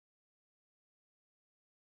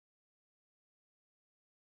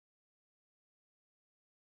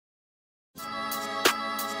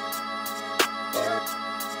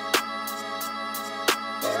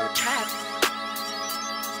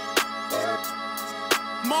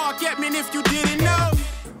Mark Edmond, if you didn't know.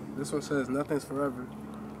 This one says, nothing's forever.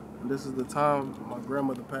 And this is the time my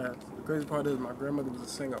grandmother passed. The crazy part is my grandmother was a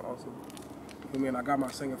singer also. I mean, I got my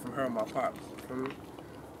singing from her and my pops. You feel me?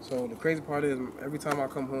 So the crazy part is, every time I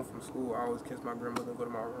come home from school, I always kiss my grandmother, go to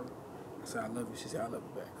my room. I say, I love you. She said, I love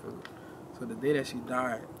you back. Feel me? So the day that she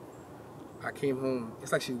died, I came home.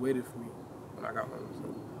 It's like she waited for me when I got home. So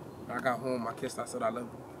when I got home, I kissed her, I said, I love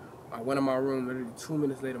you. I went in my room, literally 2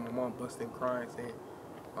 minutes later, my mom busted in crying, saying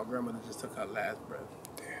my grandmother just took her last breath.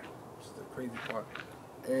 Damn, which is the crazy part.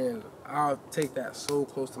 And I'll take that so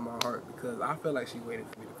close to my heart because I feel like she waited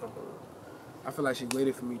for me to come home. I feel like she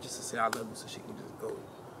waited for me just to say I love you so she can just go.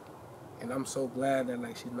 And I'm so glad that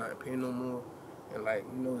like she's not in pain no more. And like,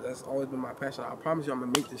 you know, that's always been my passion. I promise you I'm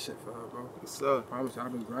gonna make this shit for her, bro. Yes, sir. I promise you,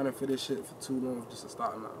 I've been grinding for this shit for too long just to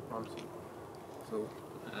start now, I promise you. So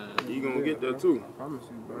you gonna get there too. I promise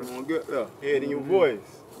you, bro. You gonna get there. Head in your voice.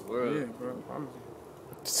 Word. Yeah, bro, I promise you.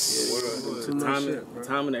 The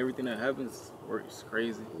timing and everything that happens works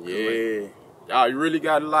crazy. Yeah. Y'all, you really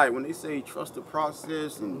gotta like, when they say trust the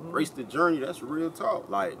process and embrace the journey, that's real talk.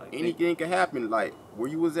 Like anything can happen. Like where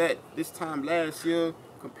you was at this time last year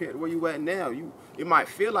compared to where you at now, it might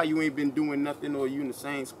feel like you ain't been doing nothing or you in the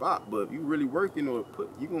same spot, but if you really working or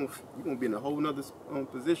you gonna be in a whole nother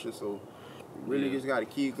position. So you really just gotta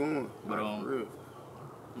keep going. But for real.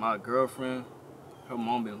 My girlfriend, her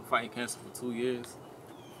mom been fighting cancer for 2 years.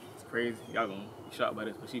 It's crazy. Y'all gonna be shocked by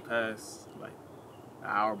this, but she passed like an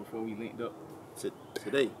hour before we linked up.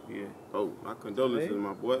 Today? Yeah. Oh, my condolences,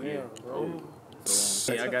 my boy. Yeah, bro.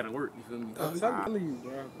 So I gotta work, you feel me? I'm telling you,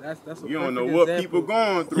 bro. That's you don't know what example. people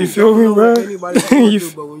going through. You feel me, bro? Anybody's going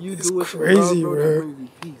through, but when you do it for love, bro, that brings you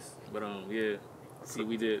peace. But yeah. See,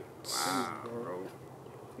 we did. Wow, bro.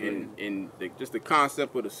 And just the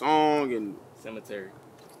concept of the song and Cemetery.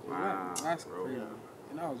 Wow, that's bro. crazy.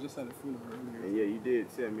 And I was just at a funeral earlier. And yeah, you did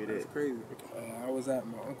tell me that. That's crazy. I was at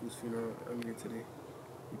my uncle's funeral earlier today.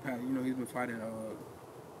 You know, he's been fighting his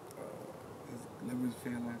liver's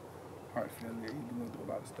failing, heart failure. He's been going through a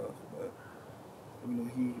lot of stuff, but you know,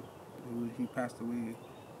 he passed away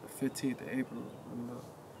the 15th of April. You know,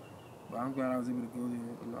 but I'm glad I was able to go there.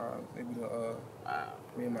 You know, I was able to.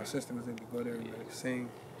 Me and my sister was able to go there and like, sing.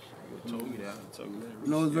 You told me that. You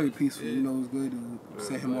know, it was very peaceful. You know, it was good to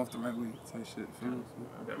set him off the right way type shit.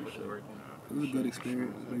 It was a good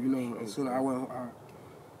experience. But you know, as soon as I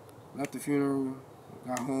left the funeral,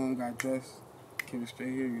 got home, got dressed, came straight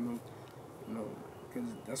here. You know, because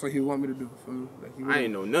that's what he would want me to do for me. Like, I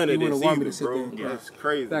ain't know none of this either, bro. There, that's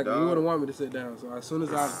crazy, exactly. dog. He wouldn't want me to sit down. So as soon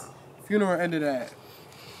as funeral ended at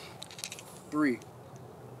 3,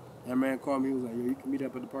 that man called me. He was like, "Yo, you can meet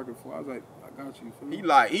up at the park at 4." I was like, "I got you."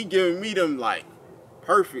 He giving me them like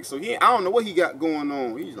perfect. So I don't know what he got going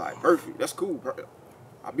on. He's like perfect. That's cool, bro.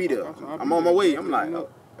 I'll be there. I'm on my way. I'm like,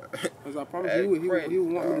 because I promise you, he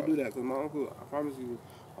would want me to do that. Because my uncle, I promise you,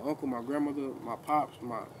 my uncle, my grandmother, my pops,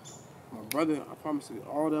 my brother, I promise you,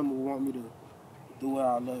 all of them would want me to do what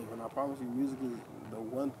I love. And I promise you, music is the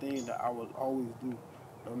one thing that I would always do,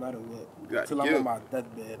 no matter what. Until I'm on my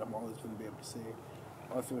deathbed, I'm always going to be able to sing.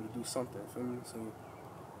 I'm always going to do something, feel me? So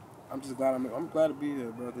I'm just glad I'm glad to be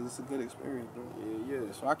here, bro, because it's a good experience, bro. Yeah.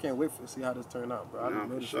 So I can't wait to see how this turn out, bro.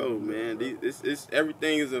 For sure, man.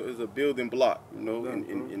 Everything is a building block, you know,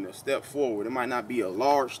 and a step forward. It might not be a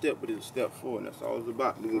large step, but it's a step forward. That's all it's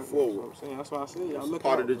about, moving forward. That's what I say. It's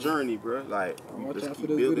part of the journey, bro. Like, let's keep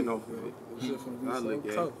building off of it. I look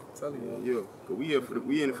at it. Tell you. Yeah, because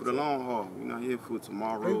we in it for the long haul. We're not here for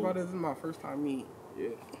tomorrow. Everybody, this is my first time meeting. Yeah.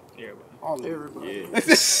 Everybody. Yeah.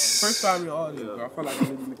 First time meeting all of you, bro. I feel like I'm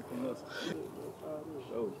really nigga from us.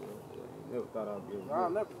 Never thought I'd be able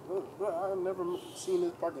to. I've never seen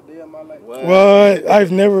this park a day in my life. What?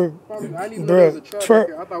 I've never. I didn't even know there was a track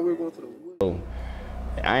here. I thought we were going to the woods.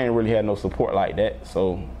 I ain't really had no support like that,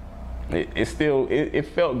 so it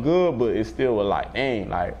felt good, but it still was like, dang,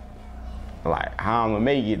 like how I'm gonna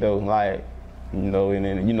make it though, like, you know, and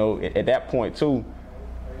then, you know, at that point too,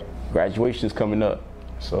 graduation's coming up,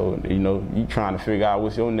 so, you know, you trying to figure out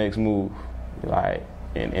what's your next move, like,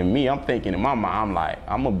 and me, I'm thinking in my mind, I'm like,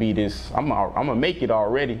 I'm gonna make it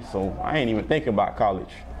already, so I ain't even thinking about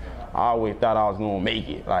college. I always thought I was gonna make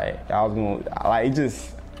it, like, I was gonna, like, it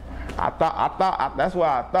just, I thought, that's what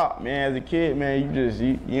I thought, man. As a kid, man,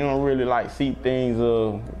 you don't really like see things,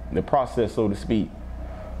 the process, so to speak,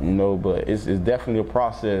 you know. But it's definitely a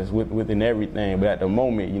process within everything. But at the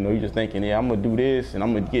moment, you know, you're just thinking, yeah, I'm gonna do this, and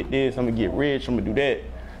I'm gonna get this, I'm gonna get rich, I'm gonna do that.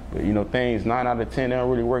 But you know, things 9 out of 10 they don't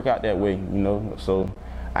really work out that way, you know. So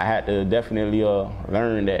I had to definitely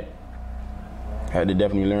learn that.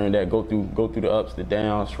 Go through the ups, the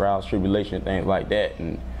downs, trials, tribulations, things like that,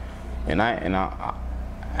 and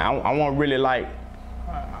I wasn't really like,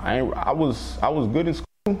 I was good in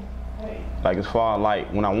school, like as far as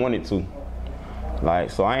like when I wanted to.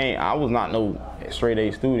 Like, so I was not no straight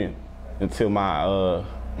A student until my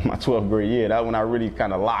my 12th grade year. That's when I really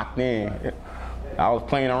kind of locked in. I was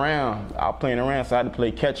playing around, so I had to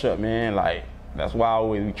play catch up, man. Like, that's why I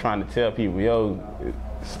always be trying to tell people, yo,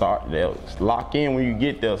 lock in when you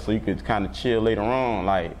get there so you could kind of chill later on.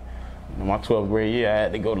 Like, in my 12th grade year, I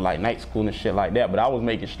had to go to like night school and shit like that, but I was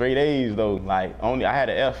making straight A's though. Like, I had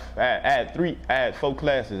an F. I had 4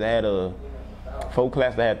 classes. I had 4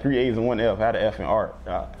 classes. I had 3 A's and 1 F. I had an F in art.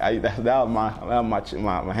 That was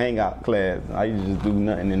my hangout class. I used to just do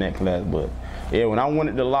nothing in that class. But yeah, when I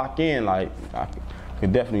wanted to lock in, like, I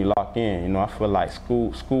could definitely lock in. You know, I feel like school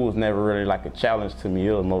was never really like a challenge to me.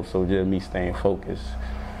 It was more so just me staying focused.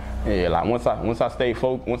 Yeah, like once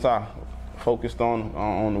I focused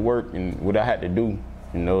on the work and what I had to do,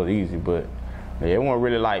 you know, it's easy. But yeah, it wasn't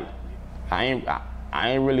really like, I ain't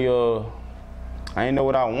know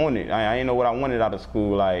what I wanted. I ain't know what I wanted out of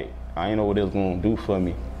school. Like, I ain't know what it was gonna do for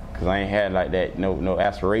me, cause I ain't had like that, no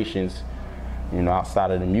aspirations, you know, outside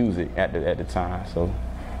of the music at the time. So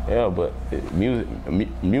yeah, but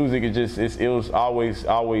music is just, it was always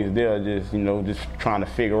there. Just, you know, just trying to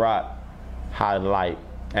figure out how to like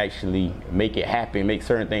actually make it happen, make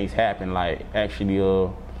certain things happen. Like actually,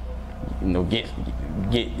 you know, get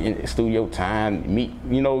in studio time, meet,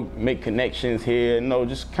 you know, make connections here, you know,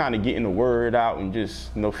 just kind of getting the word out and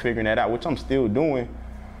just, you know, figuring that out, which I'm still doing.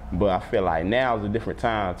 But I feel like now is a different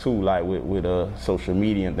time too, like with social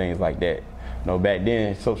media and things like that. You know, back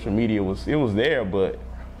then social media was there, but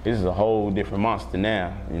this is a whole different monster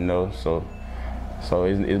now, you know. So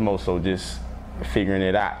it's more so just figuring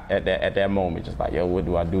it out at that moment, just like, yo, what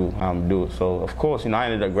do I do? How I'm gonna do it? So of course, you know, I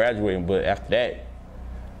ended up graduating, but after that,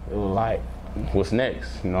 it was like, what's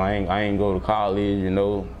next? You know, I ain't go to college, you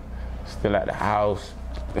know, still at the house.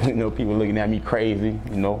 You know, people looking at me crazy,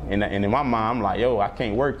 you know, and in my mind, I'm like, yo, I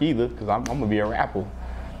can't work either, because I'm gonna be a rapper.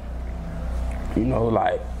 You know,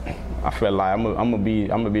 like, I feel like I'm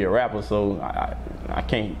gonna be a rapper, so I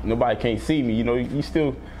can't, nobody can't see me. You know, you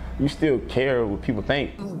still care what people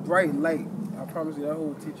think. Bright light, I promise you, that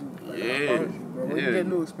will teach you. Like, Yeah. I promise you, bro. When you get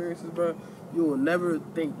new experiences, bro, you will never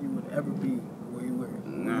think you would ever be where you were.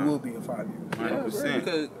 You will be in 5 years. 100%.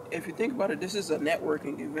 Because if you think about it, this is a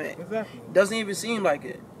networking event. Exactly. Doesn't even seem like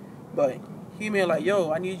it, but he mean like,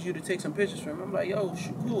 yo, I need you to take some pictures for him. I'm like, yo,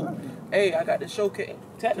 cool. Hey, I got the showcase.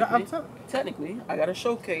 Technically, I got a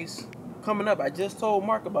showcase coming up. I just told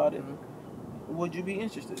Mark about it. Would you be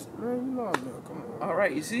interested? Man, you know I'm doing. Come on. All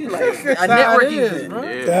right, you see, like a networking event, bro.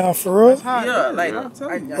 Yeah. Down for real? Yeah, like I'm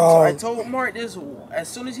telling you. I told Mark this as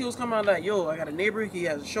soon as he was coming out, like, yo, I got a neighbor, he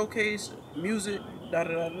has a showcase, music, da.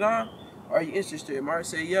 Are you interested? Mark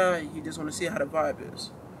said, yeah, he just want to see how the vibe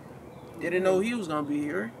is. Didn't know he was gonna be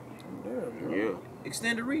here. Yeah.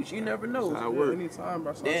 Extended reach, you never know. How it work. Anytime,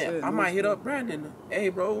 bro. So Damn, I might hit up Brandon. Hey,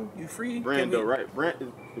 bro, you free? Brando, right?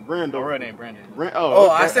 Brando. Her name Brandon. Oh,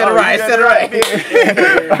 I said it right. I said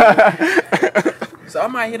it right. So I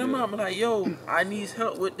might hit him up. I'm like, yo, I need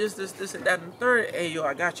help with this, and that, and the third. Hey, yo,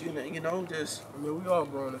 I got you. You know, just. I mean, we all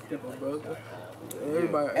growing as people, bro.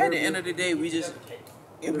 At the end of the day, we just,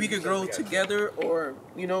 if we could grow together, or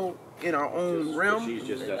you know, in our own realm,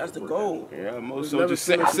 that's the goal. Yeah, most so just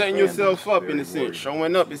setting yourself up in a sense.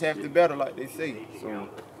 Showing up is half the battle, like they say. So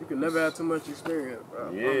you can never have too much experience,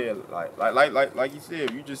 bro. yeah, like you said,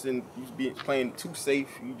 if you be playing too safe,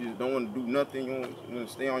 you just don't want to do nothing. You want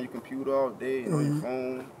to stay on your computer all day and on your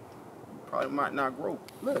phone. You probably might not grow.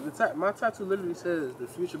 Look, my tattoo literally says the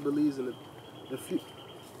future believes in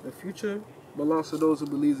the future belongs to those who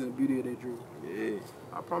believe in the beauty of their dream. Yeah.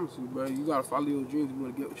 I promise you, bro. You gotta follow your dreams. You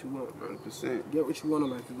wanna get what you want, bro. 100%. Get what you want in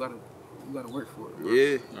life. You gotta work for it, bro.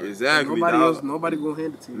 Yeah, exactly. Nobody gonna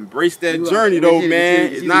hand it to you. Embrace that journey, though,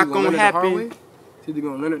 man. It's not gonna happen. It's either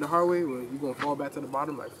gonna learn it the hard way, or you gonna fall back to the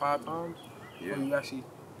bottom like 5 times, or you actually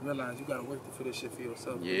realize you gotta work for this shit for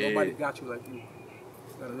yourself. Yeah. Nobody got you like you. You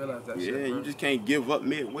gotta realize that shit, bro. You just can't give up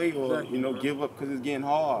midway, or give up because it's getting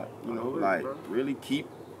hard. You know, like really keep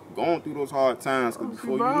going through those hard times, because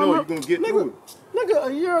before you know it, you're gonna get through it. Nigga,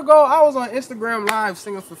 a year ago, I was on Instagram Live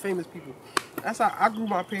singing for famous people. That's how I grew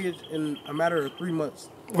my page in a matter of 3 months.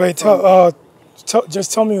 Wait,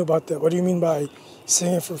 just tell me about that. What do you mean by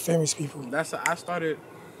singing for famous people? That's how I started.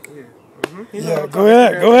 Yeah. Yeah, go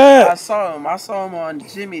ahead. I saw him on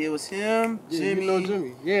Jimmy. It was him, Jimmy. You know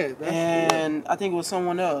Jimmy. Yeah. And I think it was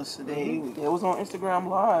someone else. It was on Instagram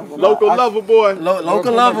Live. Local lover boy.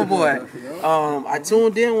 Local lover boy. I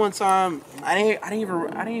tuned in one time. I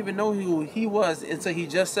didn't even know who he was until he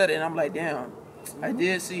just said it, and I'm like, damn. I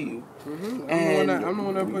did see you. I'm the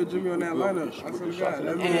one that put Jimmy on that lineup. I swear to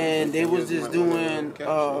God. And they was just doing,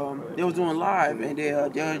 they was doing live, and they were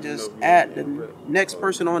just at the next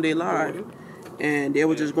person on their live, and they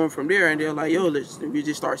were just going from there, and they're like, yo, we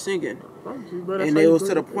just start singing. And it was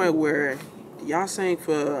to the point where y'all sang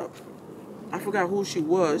for, I forgot who she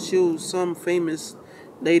was. She was some famous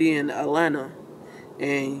lady in Atlanta,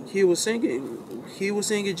 and he was singing.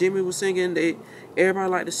 Jimmy was singing. Everybody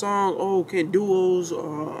liked the song. Oh, can duos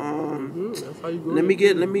or That's how you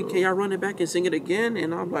go. can y'all run it back and sing it again?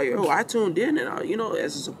 And I'm like, oh, I tuned in, and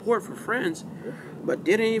as a support for friends, but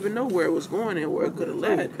didn't even know where it was going and where it could have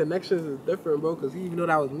led. Connections is different, bro, because he even know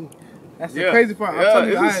that was me. That's the crazy part. I'm telling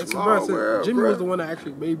you, Jimmy was the one that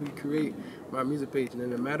actually made me create my music page, and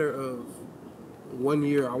in a matter of 1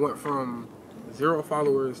 year, I went from 0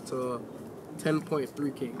 followers to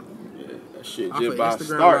 10.3K. That shit I just by Instagram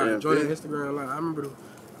starting. Live, joining Instagram Live. I remember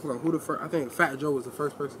who the first. I think Fat Joe was the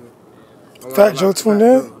first person. Fat Joe tuned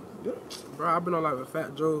in? Yeah. Bro, I've been on live with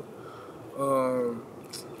Fat Joe,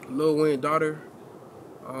 Lil Wayne daughter,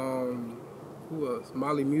 who else?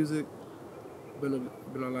 Molly Music. Been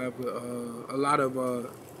on live with a lot of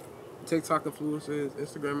TikTok influencers,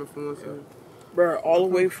 Instagram influencers. Bro, all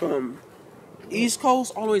the way from East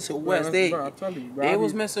Coast all the way to West. Bro, I tell you, bro, They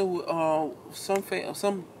was messing with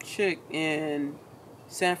some chick in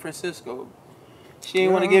San Francisco. She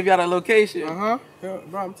didn't want to give y'all the location. Yeah,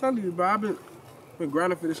 bro, I'm telling you, bro. I've been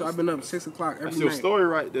grinding for this shit. I've been up 6 o'clock every night. That's your story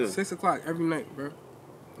right there. 6 o'clock every night, bro.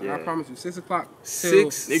 I promise you, 6 o'clock.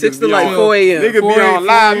 6 to like 4 a.m. Niggas be on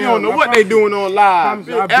live. You don't know what they doing on live.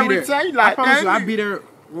 Every time you like, I promise you, I be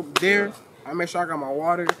there. I make sure I got my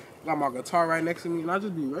water. Got my guitar right next to me, and I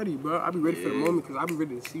just be ready, bro. I be ready for the moment, because I be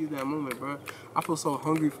ready to seize that moment, bro. I feel so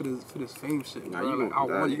hungry for this fame shit, bro. I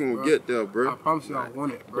want it, you bro. gonna get there, bro. I promise you, I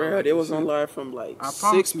want it, bro. Bro, they was on live from like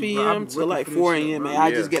 6 p.m. to like 4 a.m. and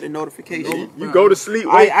I just get a notification. You go to sleep,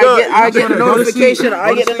 I get a notification.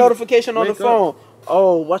 I get a notification on the phone.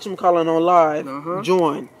 Oh, watch them calling on live.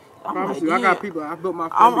 Join. I promise you, I got people. I built my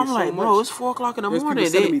family I'm like, so bro, much. it's 4 o'clock in the There's morning.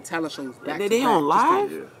 people sending me talent shows back to They back on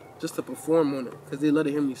live? just to perform on it, because they let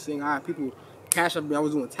it hear me sing. I had people cash up me. I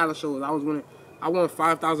was doing talent shows. I won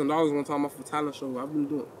 $5,000 one time off a talent show. I've been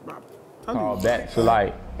doing. Back to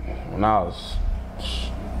like when I was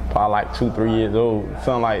probably like 2-3 years old,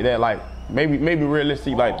 something like that. Like maybe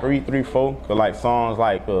realistic like 3, 4. Cause like songs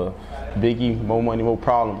like Biggie, More Money, More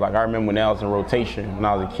Problems. Like I remember when that was in rotation when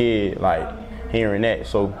I was a kid, like hearing that.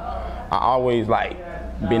 So I always like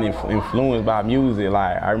been influenced by music.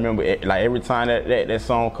 Like I remember like every time that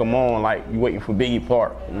song come on, like you waiting for Biggie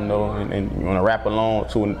part, and you wanna rap along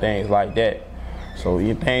to it and things like that. So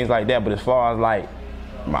things like that. But as far as like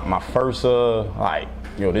my first like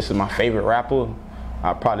this is my favorite rapper,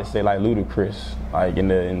 I'd probably say like Ludacris. Like in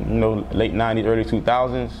the late 90s, early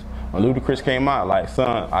 2000s, when Ludacris came out, like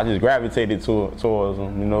son, I just gravitated towards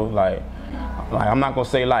him. Like I'm not gonna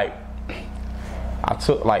say like I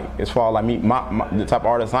took like as far as like me, the type of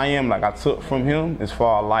artist I am, like I took from him as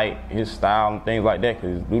far as like his style and things like that.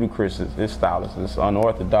 Cause Ludacris, his style is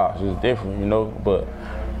unorthodox, it's different, But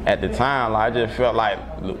at the time, like, I just felt like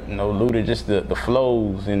Luda, just the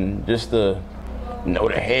flows and just the the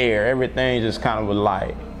hair, everything just kind of was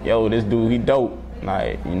like, yo, this dude, he dope.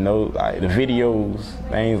 Like like the videos,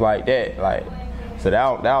 things like that. Like so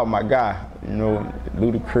that was my guy.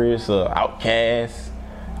 Ludacris, Outkast,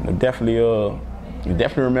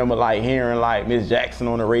 definitely remember like hearing like Miss Jackson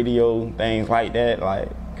on the radio, things like that, like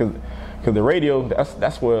cause the radio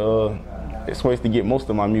that's where it's supposed to get most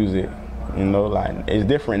of my music, like it's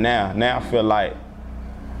different now. Now I feel like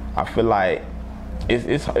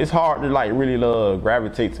it's hard to like really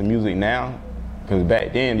gravitate to music now, cause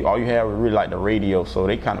back then all you had was really like the radio, so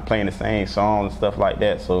they kind of playing the same songs and stuff like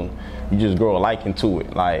that, so you just grow a liking to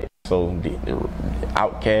it. Like so the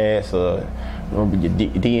Outkast, remember your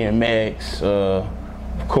DMX, of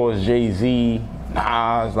course Jay-Z,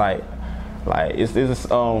 Nas, like it's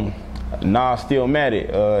Nas Still Mad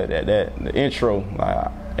at the intro. Like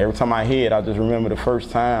every time I hear it, I just remember the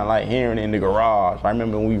first time like hearing it in the garage. I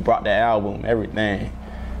remember when we brought the album, everything,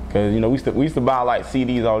 cause we used to buy like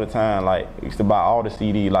CDs all the time. Like we used to buy all the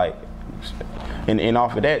CDs, like, and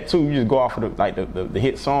off of that too, you just go off of the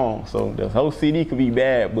hit song. So the whole CD could be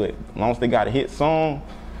bad, but as long as they got a hit song,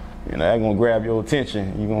 they're gonna grab your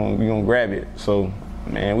attention. You gonna grab it. So,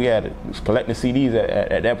 man, we had collecting CDs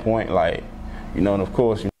at that point, like, and of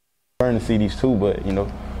course, burn the CDs too.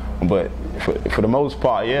 But for the most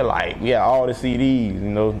part, yeah, like we had all the CDs,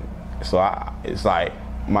 So it's like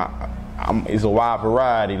it's a wide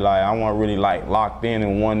variety. Like I wasn't really like locked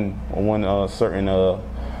in one certain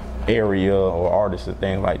area or artists and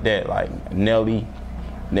things like that, like Nelly,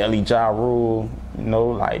 Ja Rule, you know,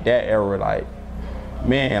 like that era, like,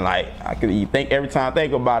 man, like I could think every time I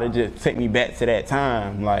think about it, just take me back to that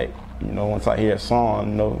time, like, you know, once I hear a song,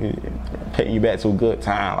 you know, it take you back to a good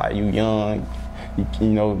time, like you young, you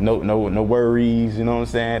know, no worries, you know what I'm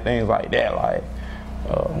saying, things like that, like,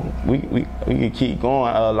 we can keep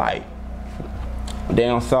going, like,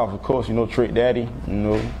 down south, of course, you know, Trick Daddy, you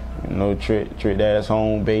know, Trick Daddy's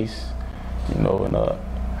home base, you know,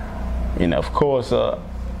 and of course,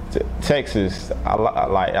 Texas,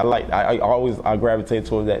 I always gravitate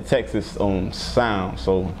towards that Texas sound.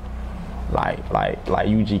 So like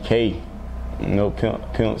UGK, you know,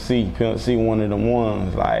 Pimp C, one of them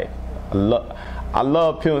ones. Like I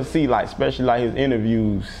love Pimp C, like especially like his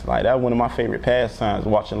interviews. Like that's one of my favorite pastimes,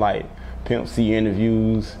 watching like Pimp C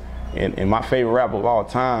interviews. And my favorite rapper of all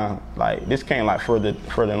time, like this came like further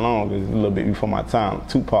along, cause it's a little bit before my time.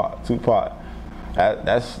 Tupac.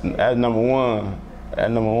 That's number one. At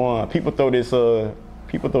number one, people throw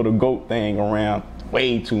the GOAT thing around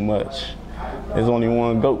way too much. There's only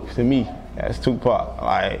one GOAT to me. That's Tupac.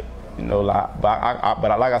 Like, you know, like,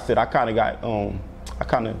 but like I said, I kind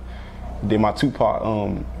of did my Tupac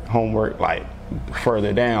homework like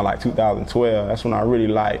further down, like 2012. That's when I really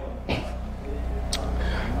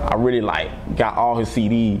got all his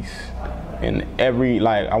CDs, and I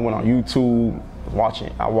went on YouTube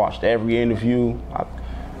I watched every interview.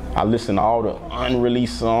 I listened to all the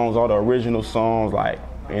unreleased songs, all the original songs, like,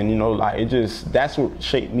 and you know, like that's what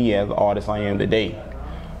shaped me as the artist I am today.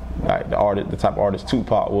 Like the type of artist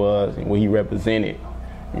Tupac was and what he represented.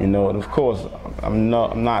 You know, and of course, I'm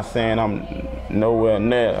not saying I'm nowhere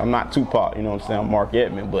near. I'm not Tupac. You know what I'm saying? I'm Mark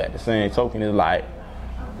Edmond, but at the same token, it's like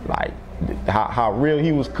how real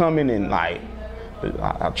he was coming and like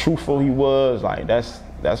how truthful he was. Like that's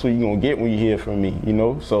what you're gonna get when you hear from me. You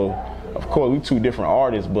know, so. Of course, we two different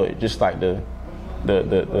artists, but just like the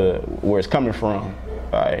where it's coming from,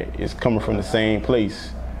 like it's coming from the same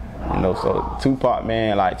place, you know. So Tupac,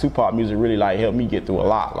 man, like Tupac music really like helped me get through a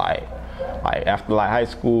lot. Like after like high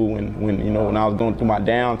school, when you know when I was going through my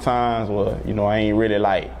down times, well, you know I ain't really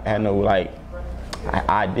like had no like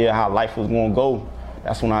idea how life was gonna go.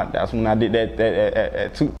 That's when I did that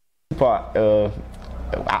at Tupac.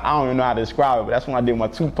 I don't even know how to describe it, but that's when I did my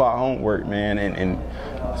Tupac homework, man, and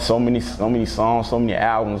so many songs, so many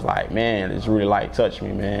albums, like, man, it's really like touched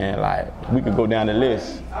me, man. Like we could go down the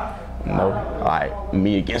list, you know, like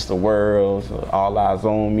Me Against the World, All Eyes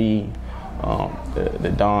on Me,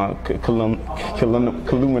 the Don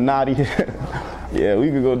Illuminati. Yeah,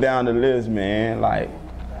 we could go down the list, man. Like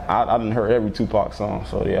I done heard every Tupac song,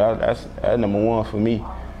 so yeah, that's number one for me.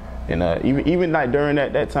 And even like during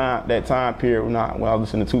that time period when I was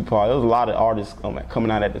listening to Tupac, there was a lot of artists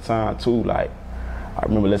coming out at the time too. Like I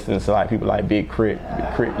remember listening to like people like Big Crit.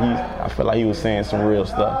 I feel like he was saying some real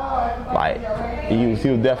stuff. Like he was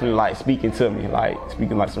definitely like speaking to me, like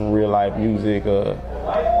speaking like some real life music.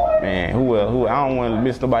 Man, who I don't want to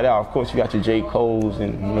miss nobody out. Of course, you got your J. Cole's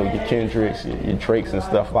and you know your Kendricks, your Drakes and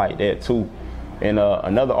stuff like that too. And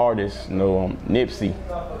another artist, you know, Nipsey.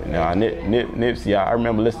 You know, Nipsey, I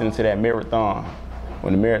remember listening to that Marathon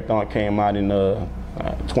when the Marathon came out in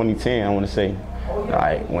 2010, I want to say.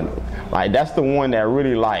 Like that's the one that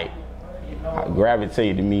really like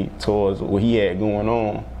gravitated me towards what he had going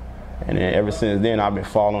on. And then ever since then, I've been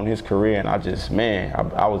following his career, and I just, man,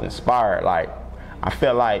 I was inspired. Like I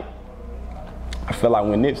felt like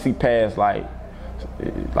when Nipsey passed, like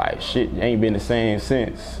shit ain't been the same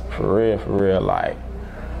since. For real. Like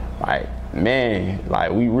man,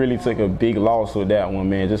 like we really took a big loss with that one,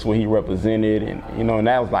 man. Just what he represented, and you know, and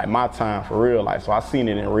that was like my time for real. Like so, I seen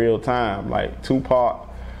it in real time. Like Tupac,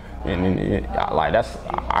 and like that's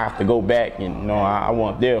I have to go back, and you know, I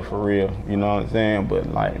wasn't there for real. You know what I'm saying?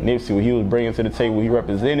 But like Nipsey, what he was bringing to the table, what he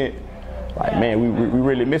represented, like man, we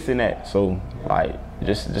really missing that. So like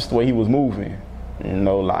just the way he was moving. You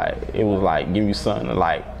know, like it was like give you something to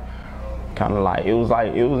like, kind of like it was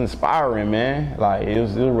inspiring, man. Like it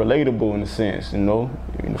was relatable in a sense, you know.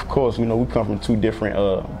 And of course, you know we come from two different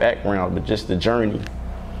backgrounds, but just the journey,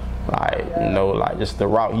 like you know, like just the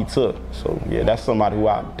route he took. So yeah, that's somebody who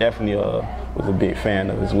I definitely was a big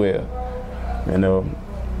fan of as well.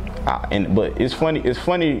 And but it's funny. We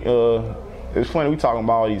talking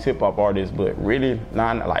about all these hip hop artists, but really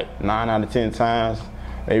 9 out of 10 times.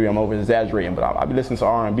 Maybe I'm over exaggerating, but I be listening to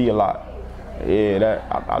R&B a lot. Yeah,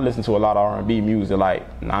 I listen to a lot of R&B music, like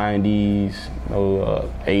 90s, you know,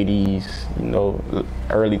 80s, you know,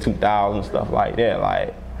 early 2000s, stuff like that.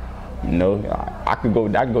 Like, you know, I could go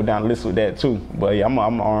down the list with that too. But yeah, I'm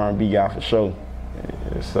an R&B guy for sure.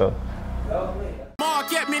 Mark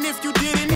Mark Edmond if you didn't